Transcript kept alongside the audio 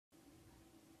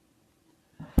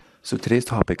So today's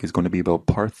topic is going to be about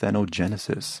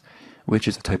parthenogenesis, which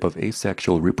is a type of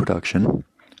asexual reproduction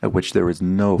at which there is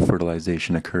no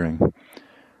fertilization occurring.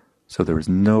 So there is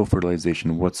no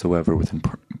fertilization whatsoever within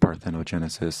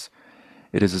parthenogenesis.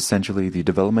 It is essentially the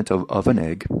development of an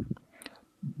egg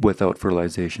without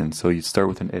fertilization. So you start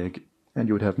with an egg and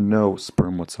you would have no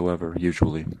sperm whatsoever,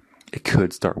 usually. It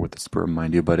could start with a sperm,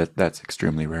 mind you, but that's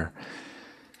extremely rare.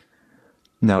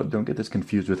 Now, don't get this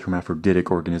confused with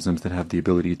hermaphroditic organisms that have the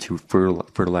ability to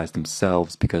fertilize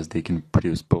themselves because they can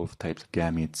produce both types of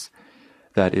gametes.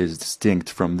 That is distinct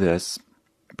from this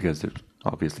because there's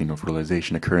obviously no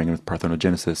fertilization occurring with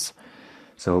parthenogenesis.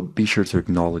 So be sure to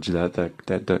acknowledge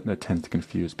that tends to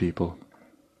confuse people.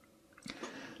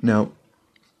 Now,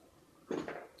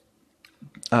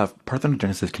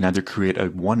 parthenogenesis can either create a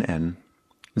 1N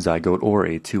zygote or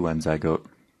a 2N zygote.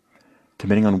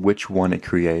 Depending on which one it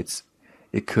creates,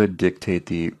 it could dictate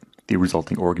the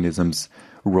resulting organism's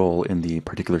role in the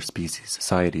particular species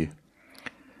society.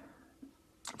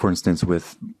 For instance,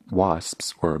 with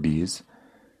wasps or bees,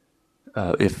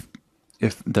 if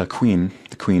the queen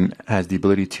has the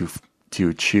ability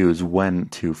to choose when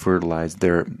to fertilize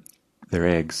their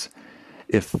eggs,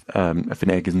 if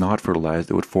an egg is not fertilized,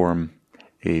 it would form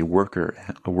a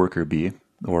worker bee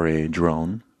or a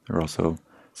drone. They're also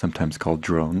sometimes called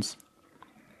drones.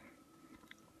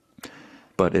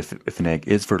 But if an egg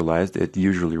is fertilized, it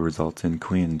usually results in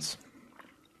queens.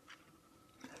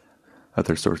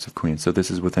 Other sorts of queens. So this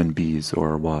is within bees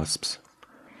or wasps.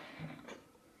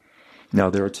 Now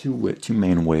there are two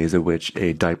main ways in which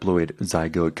a diploid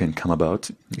zygote can come about.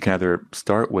 You can either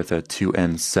start with a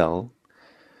 2N cell,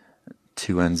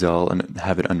 and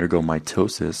have it undergo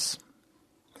mitosis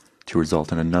to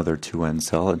result in another 2N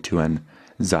cell, a 2N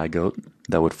zygote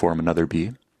that would form another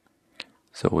bee.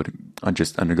 So it would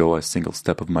just undergo a single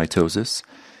step of mitosis,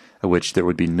 at which there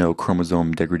would be no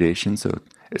chromosome degradation. So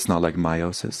it's not like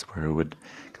meiosis, where it would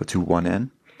go to 1N.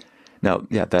 Now,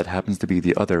 yeah, that happens to be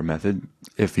the other method.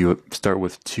 If you start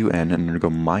with 2N and undergo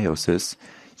meiosis,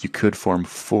 you could form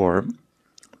four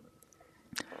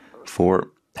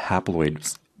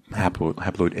haploid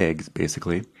eggs,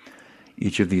 basically.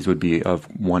 Each of these would be of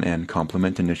 1N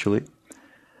complement initially.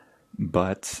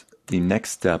 But the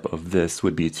next step of this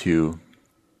would be to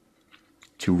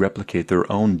replicate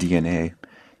their own DNA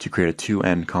to create a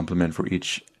 2N complement for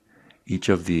each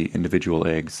of the individual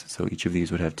eggs. So each of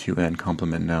these would have 2N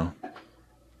complement now.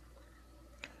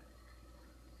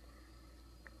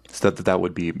 So that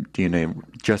would be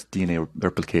just DNA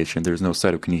replication. There's no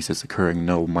cytokinesis occurring,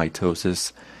 no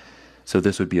mitosis. So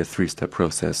this would be a 3-step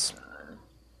process,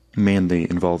 mainly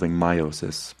involving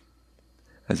meiosis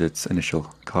as its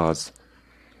initial cause.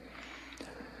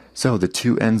 So the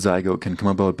 2N zygote can come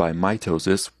about by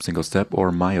mitosis, single step,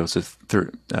 or meiosis,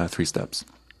 3 steps.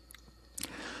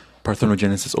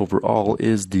 Parthenogenesis overall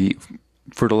is the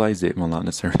fertilization, well, not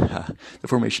necessarily, the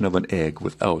formation of an egg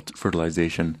without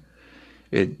fertilization.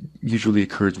 It usually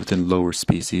occurs within lower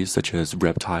species such as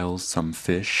reptiles, some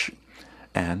fish,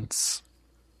 ants,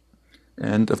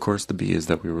 and of course the bees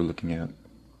that we were looking at.